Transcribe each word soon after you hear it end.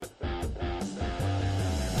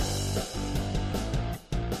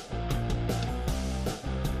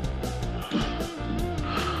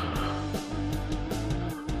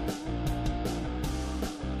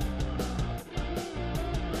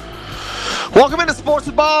Welcome into Sports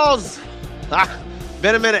with Balls.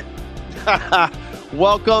 Been a minute.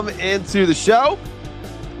 Welcome into the show.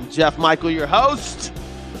 I'm Jeff Michael, your host.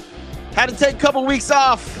 Had to take a couple weeks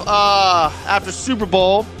off after Super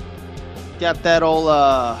Bowl. Got that old,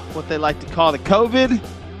 what they like to call the COVID.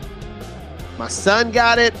 My son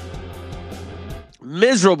got it.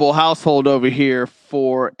 Miserable household over here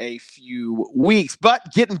for a few weeks, but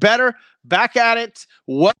getting better. Back at it.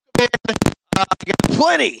 Welcome in. Got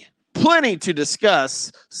plenty to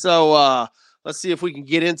discuss. So let's see if we can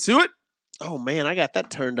get into it. Oh, man, I got that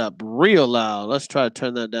turned up real loud. Let's try to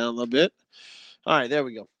turn that down a little bit. All right, there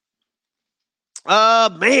we go.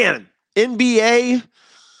 Man, NBA,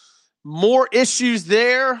 more issues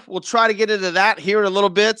there. We'll try to get into that here in a little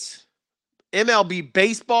bit. MLB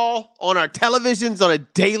baseball on our televisions on a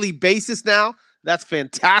daily basis now. That's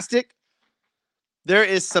fantastic. There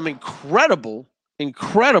is some incredible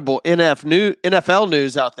NFL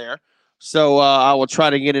news out there. So I will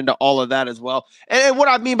try to get into all of that as well. And what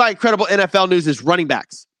I mean by incredible NFL news is running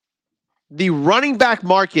backs. The running back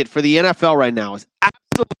market for the NFL right now is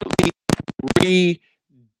absolutely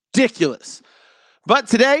ridiculous. But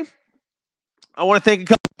today, I want to thank a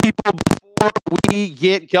couple people before we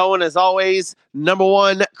get going. As always, number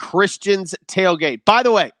one, Christian's Tailgate. By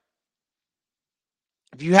the way,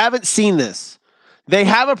 if you haven't seen this, they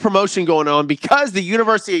have a promotion going on because the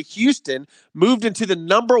University of Houston moved into the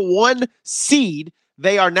number one seed.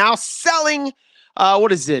 They are now selling,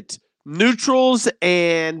 neutrals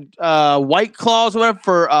and White Claws, whatever,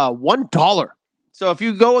 for $1. So if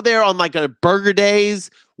you go there on like a burger days,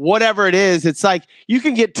 whatever it is, it's like you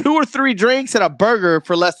can get 2 or 3 drinks and a burger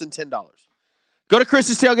for less than $10. Go to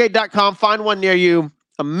christianstailgate.com, find one near you.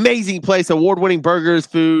 Amazing place, award-winning burgers,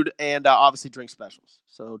 food, and obviously drink specials.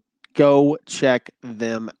 So go check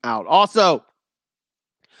them out. Also,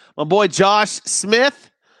 my boy Josh Smith,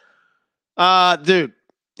 dude,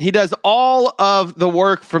 he does all of the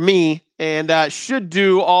work for me and should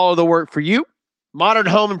do all of the work for you. Modern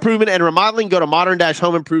home improvement and remodeling. Go to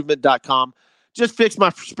modern-homeimprovement.com. Just fix my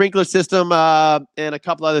sprinkler system and a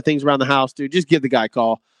couple other things around the house, dude. Just give the guy a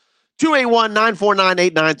call.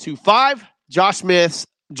 281-949-8925.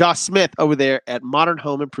 Josh Smith over there at Modern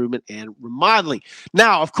Home Improvement and Remodeling.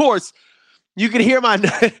 Now, of course, you can hear my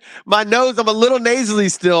nose. I'm a little nasally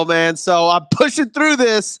still, man. So I'm pushing through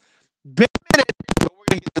this. Big minute, but we're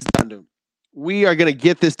going to get this done, dude. We are going to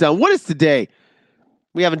get this done. What is today?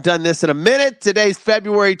 We haven't done this in a minute. Today's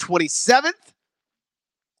February 27th.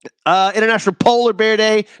 International Polar Bear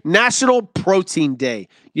Day. National Protein Day.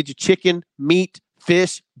 Get your chicken, meat,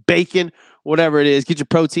 fish, bacon, whatever it is. Get your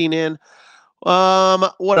protein in.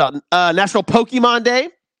 What else? National Pokemon Day.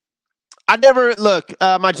 I never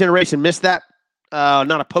my generation missed that.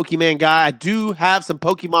 Not a Pokemon guy. I do have some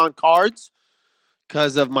Pokemon cards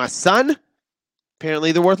because of my son.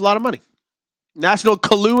 Apparently they're worth a lot of money. National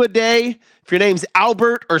Kahlua Day. If your name's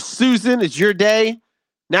Albert or Susan, it's your day.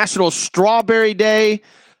 National Strawberry Day.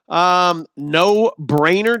 No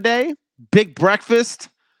Brainer Day. Big Breakfast.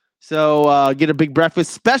 So get a big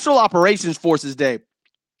breakfast. Special Operations Forces Day.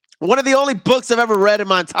 One of the only books I've ever read in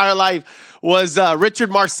my entire life was Richard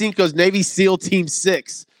Marcinko's Navy SEAL Team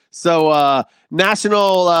 6. So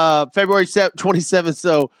National February 27th.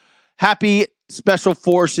 So happy Special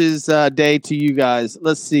Forces Day to you guys.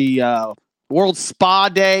 Let's see. World Spa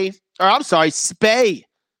Day. Or I'm sorry, spay.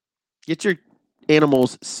 Get your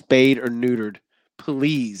animals spayed or neutered,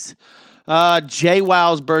 please.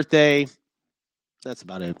 JWoww's birthday. That's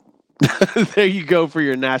about it. There you go for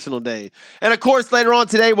your national day. And of course, later on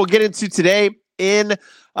today, we'll get into today in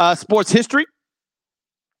sports history.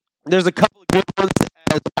 There's a couple of good ones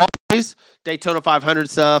as always. Daytona 500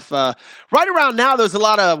 stuff. Right around now, there's a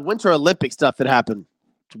lot of Winter Olympic stuff that happened.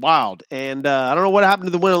 It's wild. And I don't know what happened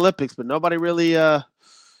to the Winter Olympics, but nobody really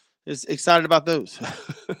is excited about those.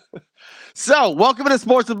 So, welcome to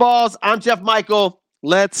Sports with Balls. I'm Jeff Michael.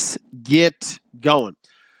 Let's get going.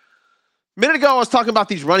 A minute ago, I was talking about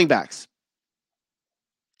these running backs.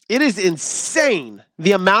 It is insane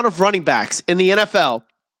the amount of running backs in the NFL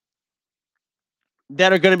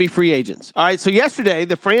that are going to be free agents. All right, so yesterday,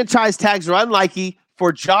 the franchise tags are unlikely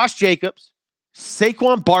for Josh Jacobs,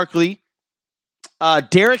 Saquon Barkley,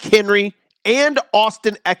 Derrick Henry, and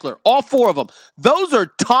Austin Eckler. All 4 of them. Those are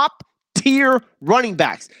top-tier running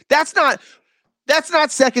backs. That's not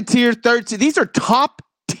second tier, third tier. These are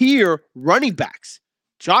top-tier running backs.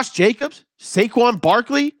 Josh Jacobs, Saquon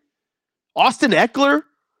Barkley, Austin Eckler,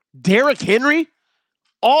 Derrick Henry,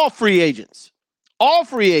 all free agents. All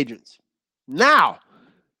free agents. Now,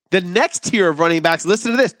 the next tier of running backs,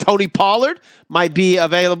 listen to this. Tony Pollard might be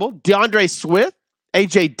available. DeAndre Swift,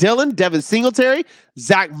 A.J. Dillon, Devin Singletary,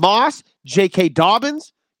 Zach Moss, J.K.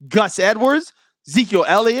 Dobbins, Gus Edwards, Ezekiel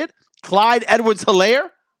Elliott, Clyde Edwards-Helaire.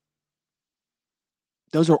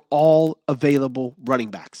 Those are all available running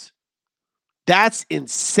backs. That's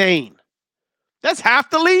insane. That's half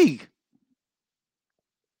the league.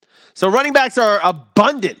 So running backs are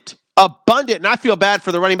abundant. And I feel bad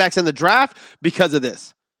for the running backs in the draft because of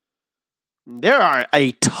this. There are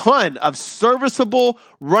a ton of serviceable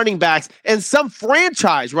running backs and some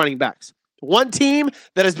franchise running backs. One team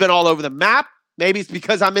that has been all over the map, maybe it's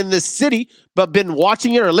because I'm in this city, but been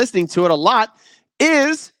watching it or listening to it a lot,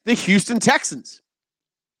 is the Houston Texans.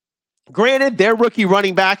 Granted, their rookie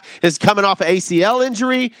running back is coming off an ACL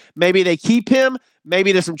injury. Maybe they keep him.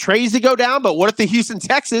 Maybe there's some trades to go down. But what if the Houston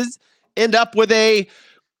Texans end up with a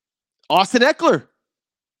Austin Eckler,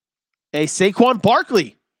 a Saquon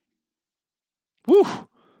Barkley? Whew.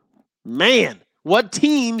 Man, what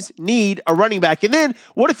teams need a running back? And then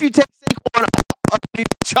what if you take Saquon of the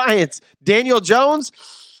Giants? Daniel Jones?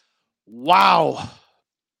 Wow.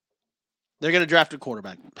 They're going to draft a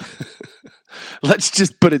quarterback. Let's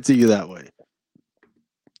just put it to you that way.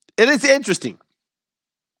 It is interesting.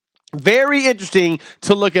 Very interesting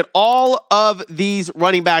to look at all of these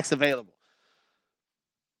running backs available.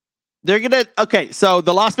 They're going to, okay, so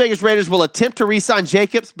the Las Vegas Raiders will attempt to re-sign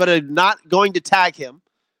Jacobs, but are not going to tag him.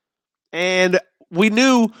 And we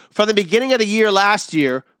knew from the beginning of the year last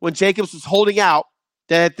year when Jacobs was holding out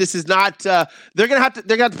that this is not, they're going to have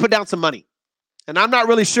to put down some money. And I'm not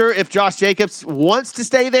really sure if Josh Jacobs wants to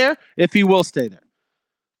stay there, if he will stay there.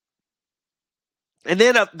 And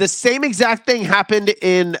then the same exact thing happened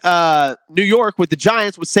in New York with the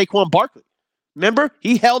Giants with Saquon Barkley. Remember?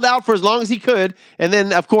 He held out for as long as he could, and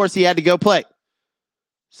then, of course, he had to go play.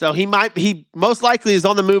 So he most likely is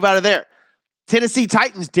on the move out of there. Tennessee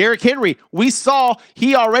Titans, Derrick Henry. We saw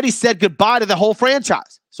he already said goodbye to the whole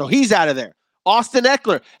franchise. So he's out of there. Austin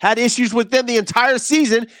Eckler had issues with them the entire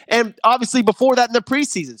season, and obviously before that in the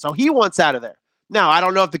preseason. So he wants out of there. Now, I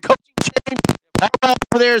don't know if the coaching change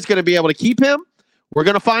over there is going to be able to keep him. We're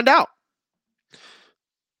going to find out.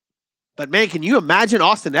 But, man, can you imagine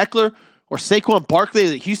Austin Eckler or Saquon Barkley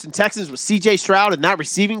of the Houston Texans with C.J. Stroud and that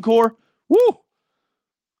receiving core? Woo!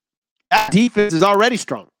 That defense is already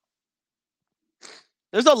strong.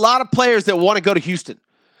 There's a lot of players that want to go to Houston.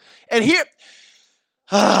 And here,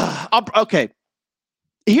 okay,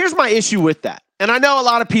 here's my issue with that. And I know a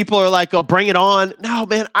lot of people are like, oh, bring it on. No,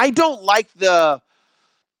 man, I don't like the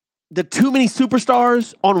too many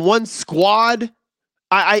superstars on one squad.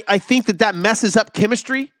 I think that messes up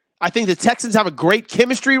chemistry. I think the Texans have a great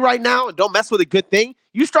chemistry right now and don't mess with a good thing.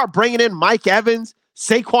 You start bringing in Mike Evans,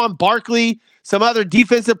 Saquon Barkley, some other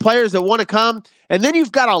defensive players that want to come, and then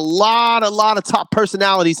you've got a lot of top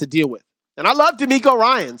personalities to deal with. And I love DeMeco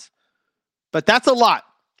Ryans, but that's a lot.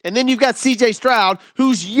 And then you've got C.J. Stroud,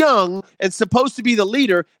 who's young and supposed to be the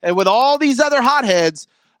leader, and with all these other hotheads,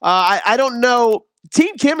 I don't know.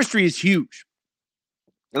 Team chemistry is huge.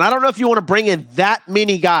 And I don't know if you want to bring in that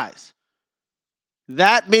many guys,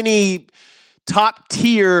 that many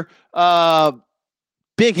top-tier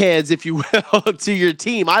big heads, if you will, to your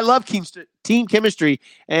team. I love team chemistry,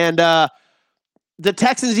 and the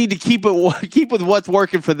Texans need to keep with what's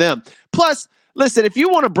working for them. Plus, listen, if you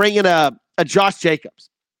want to bring in a Josh Jacobs,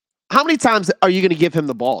 how many times are you going to give him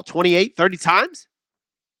the ball? 28, 30 times?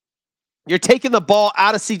 You're taking the ball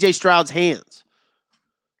out of C.J. Stroud's hands,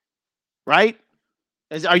 right?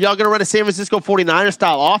 Are y'all going to run a San Francisco 49er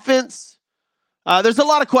style offense? There's a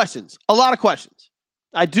lot of questions.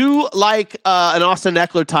 I do like an Austin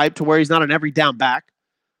Eckler type to where he's not an every down back.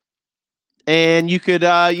 And you could,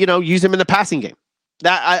 use him in the passing game.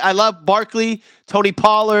 I love Barkley, Tony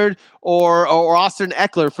Pollard, or Austin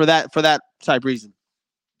Eckler for that type reason.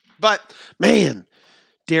 But, man,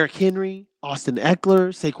 Derrick Henry, Austin Eckler,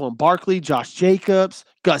 Saquon Barkley, Josh Jacobs,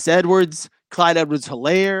 Gus Edwards, Clyde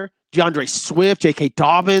Edwards-Helaire, DeAndre Swift, J.K.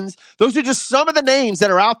 Dobbins. Those are just some of the names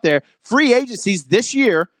that are out there. Free agencies this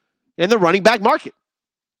year in the running back market.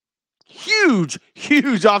 Huge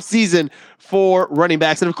offseason for running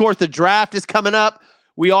backs. And, of course, the draft is coming up.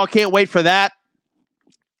 We all can't wait for that.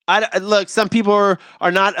 Look, some people are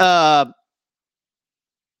not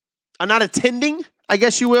attending, I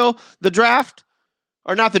guess you will, the draft.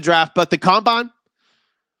 Or not the draft, but the combine.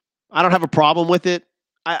 I don't have a problem with it.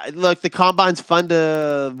 Look, the combine's fun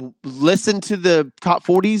to listen to the top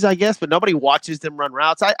 40s, I guess, but nobody watches them run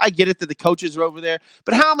routes. I get it that the coaches are over there,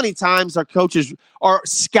 but how many times are coaches or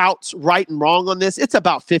scouts right and wrong on this? It's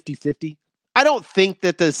about 50-50. I don't think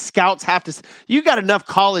that the scouts have to. You got enough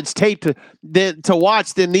college tape to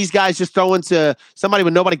watch, then these guys just throw into somebody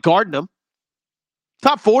with nobody guarding them.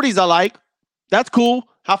 Top 40s I like. That's cool.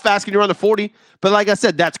 How fast can you run the 40? But like I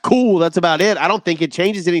said, that's cool. That's about it. I don't think it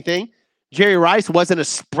changes anything. Jerry Rice wasn't a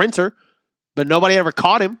sprinter, but nobody ever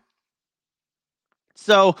caught him.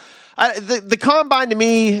 So the combine to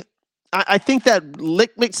me, I think that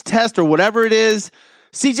Lickmix test or whatever it is,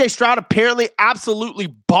 C.J. Stroud apparently absolutely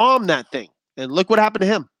bombed that thing. And look what happened to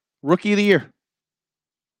him. Rookie of the year.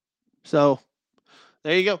 So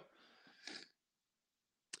there you go.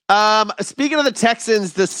 Speaking of the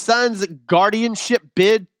Texans, the Suns' guardianship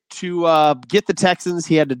bid to get the Texans,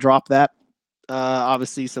 he had to drop that.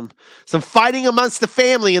 Obviously, some fighting amongst the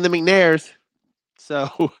family in the McNairs. So,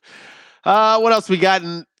 what else we got?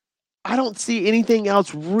 And I don't see anything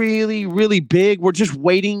else really, really big. We're just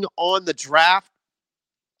waiting on the draft.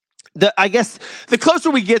 I guess the closer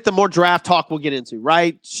we get, the more draft talk we'll get into,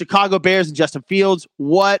 right? Chicago Bears and Justin Fields,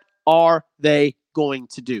 what are they going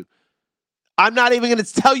to do? I'm not even going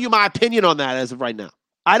to tell you my opinion on that as of right now.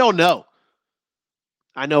 I don't know.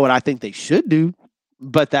 I know what I think they should do,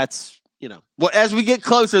 but that's, well, as we get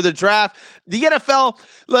closer to the draft, the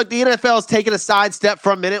NFL is taking a sidestep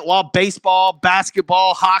for a minute while baseball,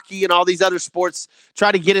 basketball, hockey, and all these other sports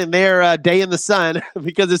try to get in their day in the sun,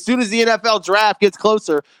 because as soon as the NFL draft gets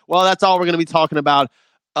closer, well, that's all we're going to be talking about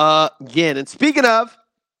again. And speaking of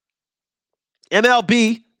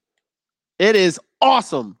MLB, it is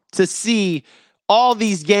awesome to see all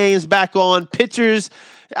these games back on, pitchers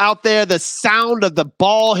out there, the sound of the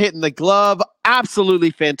ball hitting the glove,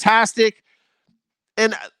 absolutely fantastic.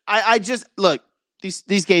 And I just, look,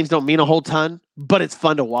 these games don't mean a whole ton, but it's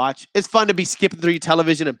fun to watch. It's fun to be skipping through your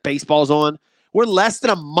television and baseball's on. We're less than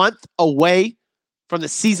a month away from the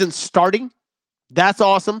season starting. That's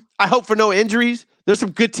awesome. I hope for no injuries. There's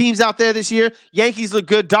some good teams out there this year. Yankees look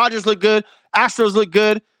good. Dodgers look good. Astros look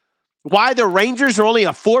good. Why the Rangers are only a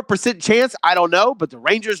 4% chance, I don't know, but the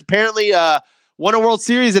Rangers apparently won a World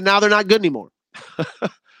Series, and now they're not good anymore.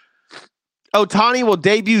 Ohtani will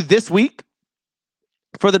debut this week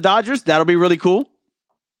for the Dodgers. That'll be really cool.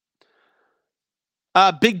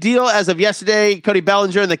 Big deal as of yesterday. Cody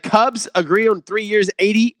Bellinger and the Cubs agree on 3 years,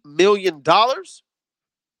 $80 million.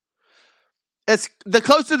 It's the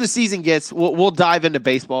closer the season gets, we'll dive into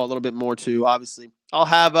baseball a little bit more too, obviously. I'll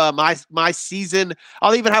have my season.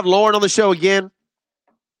 I'll even have Lauren on the show again.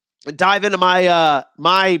 Dive into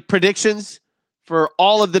my predictions for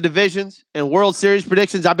all of the divisions and World Series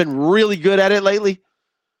predictions. I've been really good at it lately.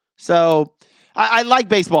 So I like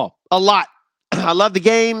baseball a lot. I love the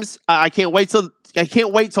games. I can't wait till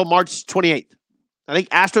March 28th. I think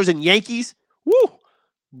Astros and Yankees. Woo!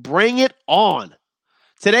 Bring it on.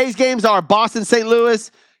 Today's games are Boston, St.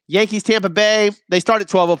 Louis, Yankees, Tampa Bay. They start at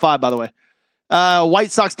 12:05, by the way.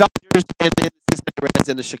 White Sox, Dodgers, and then the Cincinnati Reds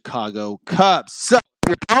and the Chicago Cubs. So if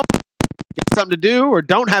you're got something to do or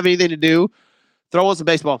don't have anything to do, throw on some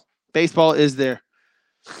baseball. Baseball is there.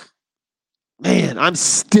 Man, I'm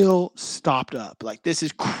still stopped up. Like, this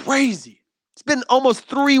is crazy. It's been almost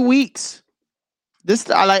 3 weeks.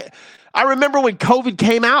 I remember when COVID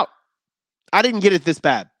came out. I didn't get it this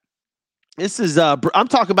bad. This is I'm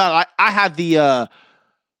talking about I have the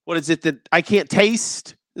what is it that I can't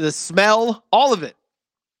taste, the smell, all of it.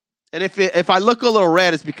 And if I look a little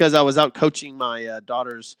red, it's because I was out coaching my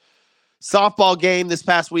daughter's softball game this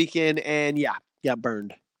past weekend, and got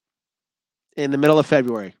burned in the middle of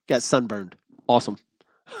February. Got sunburned. Awesome.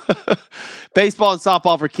 Baseball and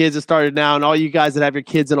softball for kids has started now, and all you guys that have your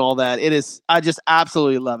kids and all that. I just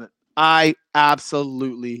absolutely love it. I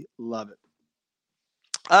absolutely love it.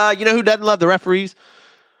 You know who doesn't love the referees?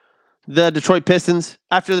 The Detroit Pistons.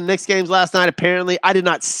 After the Knicks games last night, apparently, I did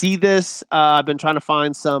not see this. I've been trying to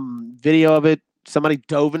find some video of it. Somebody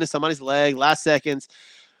dove into somebody's leg last seconds.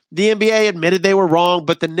 The NBA admitted they were wrong,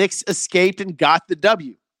 but the Knicks escaped and got the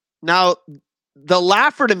W. Now, the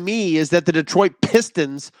laugher to me is that the Detroit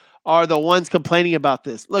Pistons are the ones complaining about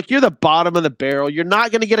this. Look, you're the bottom of the barrel. You're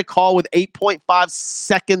not going to get a call with 8.5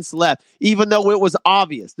 seconds left, even though it was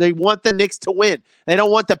obvious. They want the Knicks to win. They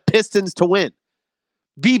don't want the Pistons to win.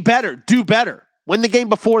 Be better. Do better. Win the game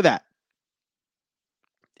before that.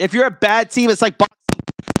 If you're a bad team, it's like boxing.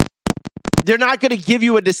 They're not going to give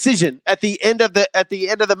you a decision at the end of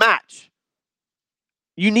the match.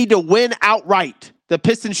 You need to win outright. The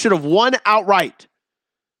Pistons should have won outright.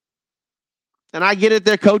 And I get it,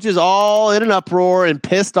 their coaches all in an uproar and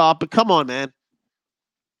pissed off, but come on, man.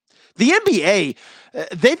 The NBA,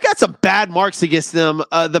 they've got some bad marks against them.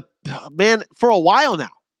 For a while now.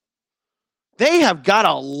 They have got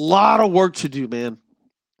a lot of work to do, man.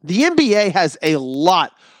 The NBA has a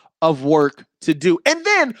lot of work to do. And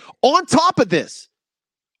then on top of this,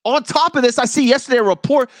 I see yesterday a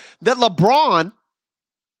report that LeBron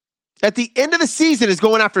at the end of the season is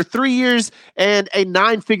going after 3 years and a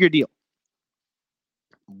 9-figure deal.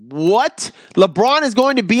 What? LeBron is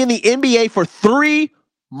going to be in the NBA for 3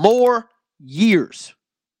 more years.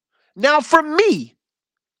 Now, for me,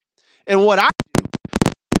 and what I do,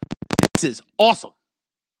 this is awesome.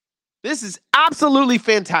 This is absolutely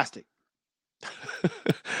fantastic.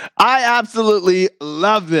 I absolutely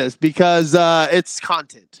love this because it's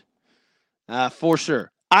content, for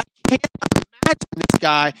sure. I can't imagine this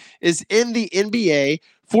guy is in the NBA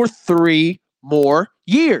for 3 more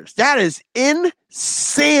years. That is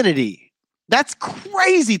insanity. That's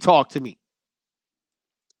crazy talk to me.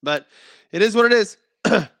 But it is what it is.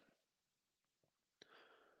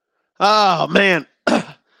 Oh, man.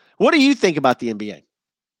 What do you think about the NBA?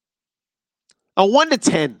 A 1 to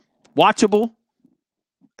 10, watchable?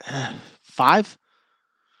 5?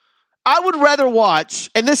 I would rather watch,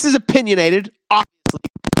 and this is opinionated, obviously.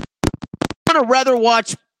 I would rather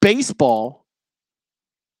watch baseball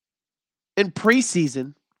in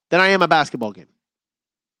preseason than I am a basketball game.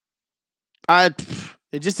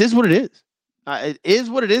 It just is what it is. It is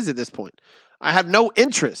what it is at this point. I have no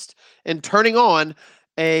interest in turning on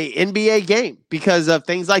a NBA game because of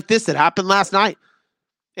things like this that happened last night.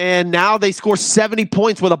 And now they score 70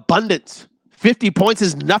 points with abundance. 50 points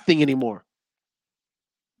is nothing anymore.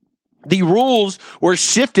 The rules were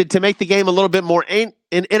shifted to make the game a little bit more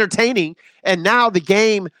entertaining. And now the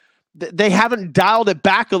game, they haven't dialed it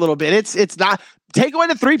back a little bit. It's not. Take away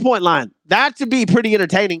the 3-point line. That should be pretty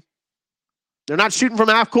entertaining. They're not shooting from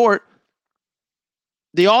half court.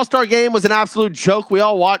 The All-Star game was an absolute joke. We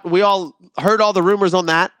all heard all the rumors on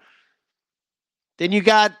that. Then you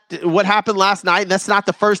got what happened last night, and that's not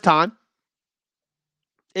the first time.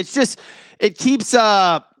 It's just, it keeps,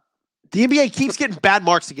 the NBA keeps getting bad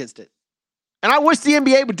marks against it. And I wish the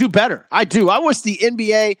NBA would do better. I do. I wish the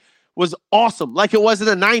NBA was awesome, like it was in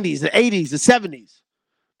the 90s, the 80s, the 70s.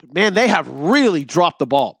 But, man, they have really dropped the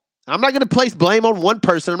ball. I'm not going to place blame on one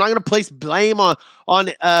person. I'm not going to place blame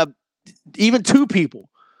on even 2 people.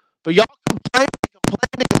 But y'all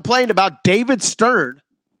complained about David Stern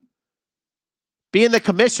being the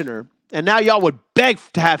commissioner, and now y'all would beg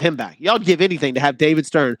to have him back. Y'all give anything to have David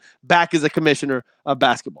Stern back as a commissioner of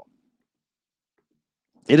basketball.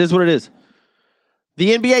 It is what it is.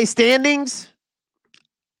 The NBA standings,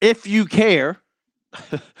 if you care,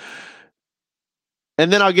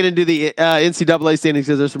 and then I'll get into the NCAA standings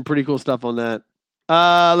because there's some pretty cool stuff on that.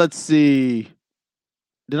 Let's see.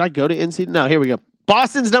 Did I go to NC? No, here we go.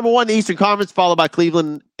 Boston's number 1 in the Eastern Conference, followed by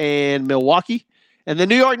Cleveland and Milwaukee. And the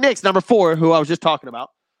New York Knicks, number 4, who I was just talking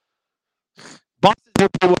about. Boston's doing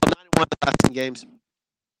pretty well, 91 the last 10 games.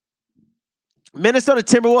 Minnesota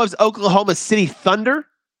Timberwolves, Oklahoma City Thunder,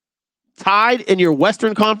 tied in your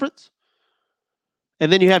Western Conference.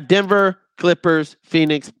 And then you have Denver, Clippers,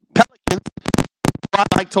 Phoenix, Pelicans.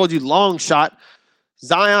 Like told you, long shot.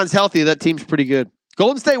 Zion's healthy. That team's pretty good.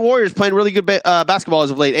 Golden State Warriors playing really good basketball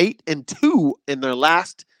as of late. 8-2 in their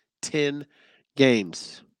last 10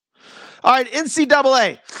 games. All right,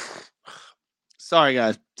 NCAA. Sorry,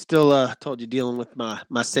 guys. Still told you dealing with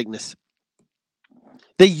my sickness.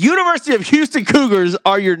 The University of Houston Cougars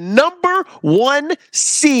are your number 1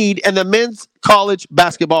 seed in the men's college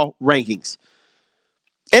basketball rankings.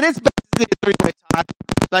 And it's basically a 3-way tie,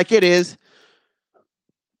 like it is.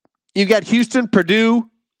 You got Houston, Purdue,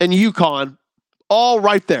 and UConn all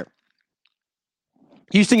right there.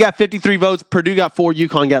 Houston got 53 votes. Purdue got 4.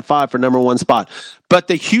 UConn got 5 for number 1 spot. But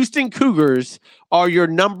the Houston Cougars are your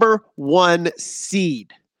number 1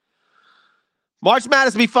 seed. March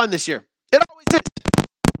Madness will be fun this year. It always is.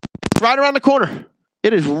 It's right around the corner.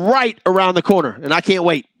 It is right around the corner, and I can't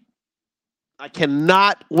wait. I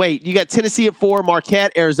cannot wait. You got Tennessee at 4,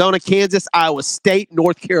 Marquette, Arizona, Kansas, Iowa State,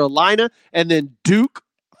 North Carolina, and then Duke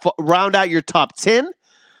round out your top 10.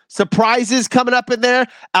 Surprises coming up in there.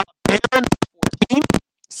 Alabama, number 14.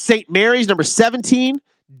 St. Mary's, number 17.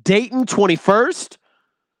 Dayton, 21st.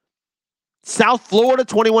 South Florida,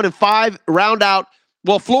 21-5. Round out,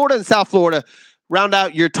 well, Florida and South Florida round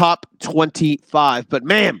out your top 25. But,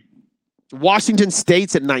 man, Washington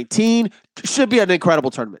State's at 19. Should be an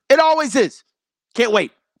incredible tournament. It always is. Can't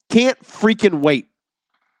wait. Can't freaking wait.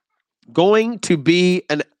 Going to be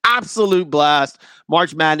an absolute blast,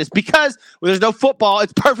 March Madness, because when there's no football,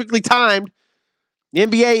 it's perfectly timed. The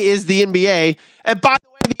NBA is the NBA. And by the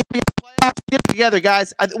way, the NBA playoffs, get it together,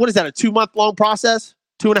 guys. What is that, a 2-month-long process?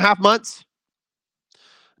 2.5 months?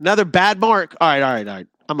 Another bad mark. All right.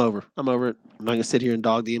 I'm over it. I'm not going to sit here and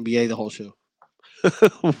dog the NBA the whole show.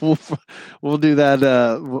 We'll do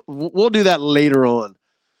that. We'll do that later on.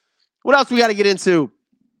 What else we got to get into?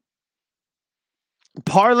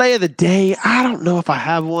 Parlay of the day. I don't know if I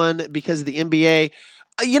have one because of the NBA.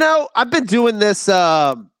 I've been doing this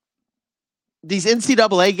these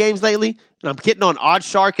NCAA games lately, and I'm getting on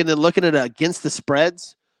OddsShark and then looking at against the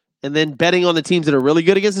spreads, and then betting on the teams that are really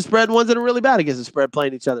good against the spread, and ones that are really bad against the spread,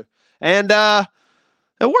 playing each other, and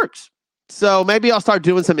it works. So maybe I'll start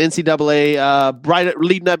doing some NCAA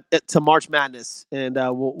leading up to March Madness, and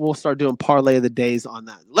we'll start doing parlay of the days on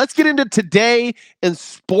that. Let's get into today in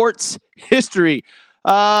sports history.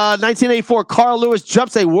 1984, Carl Lewis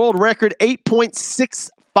jumps a world record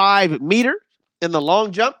 8.65 meter in the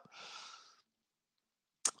long jump.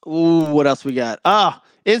 Ooh, what else we got?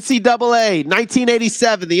 NCAA,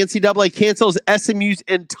 1987. The NCAA cancels SMU's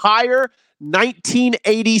entire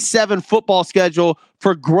 1987 football schedule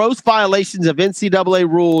for gross violations of NCAA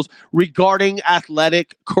rules regarding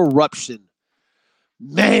athletic corruption.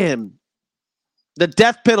 Man, the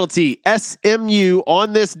death penalty, SMU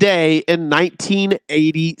on this day in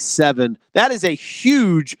 1987. That is a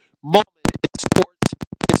huge moment in sports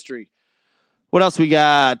history. What else we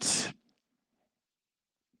got?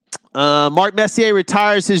 Mark Messier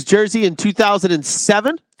retires his jersey in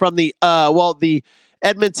 2007 from the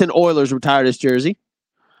Edmonton Oilers retired his jersey.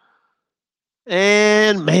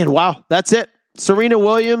 And man, wow, that's it. Serena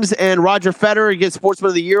Williams and Roger Federer get Sportsman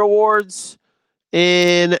of the Year awards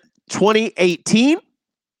in 2018.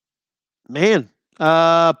 Man,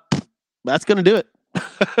 that's going to do it.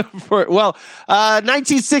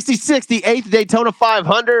 1966, the 8th Daytona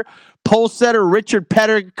 500. Pole setter Richard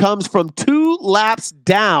Petty comes from 2 laps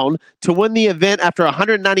down to win the event after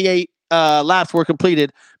 198 laps were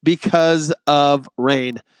completed because of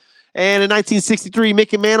rain. And in 1963,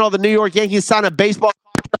 Mickey Mantle, the New York Yankees, signed a baseball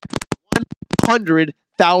contract for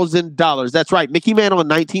 $100,000. That's right. Mickey Mantle in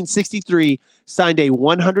 1963 signed a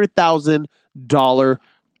 $100,000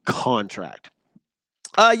 contract.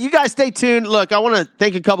 You guys stay tuned. Look, I want to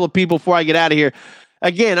thank a couple of people before I get out of here.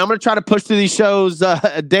 Again, I'm going to try to push through these shows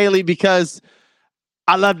daily because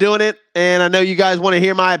I love doing it, and I know you guys want to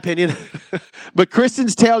hear my opinion. But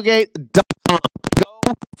ChristiansTailgate.com.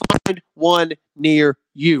 Go find one near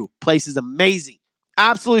you. Place is amazing.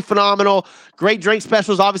 Absolutely phenomenal. Great drink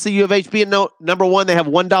specials. Obviously, U of H being number one, they have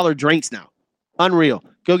 $1 drinks now. Unreal.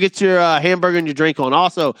 Go get your hamburger and your drink on.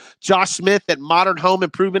 Also, Josh Smith at Modern Home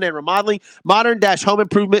Improvement and Remodeling,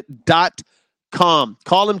 modern-homeimprovement.com.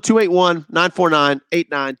 Call him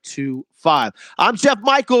 281-949-8925. I'm Jeff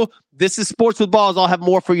Michael. This is Sports with Balls. I'll have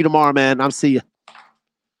more for you tomorrow, man. I'll see you.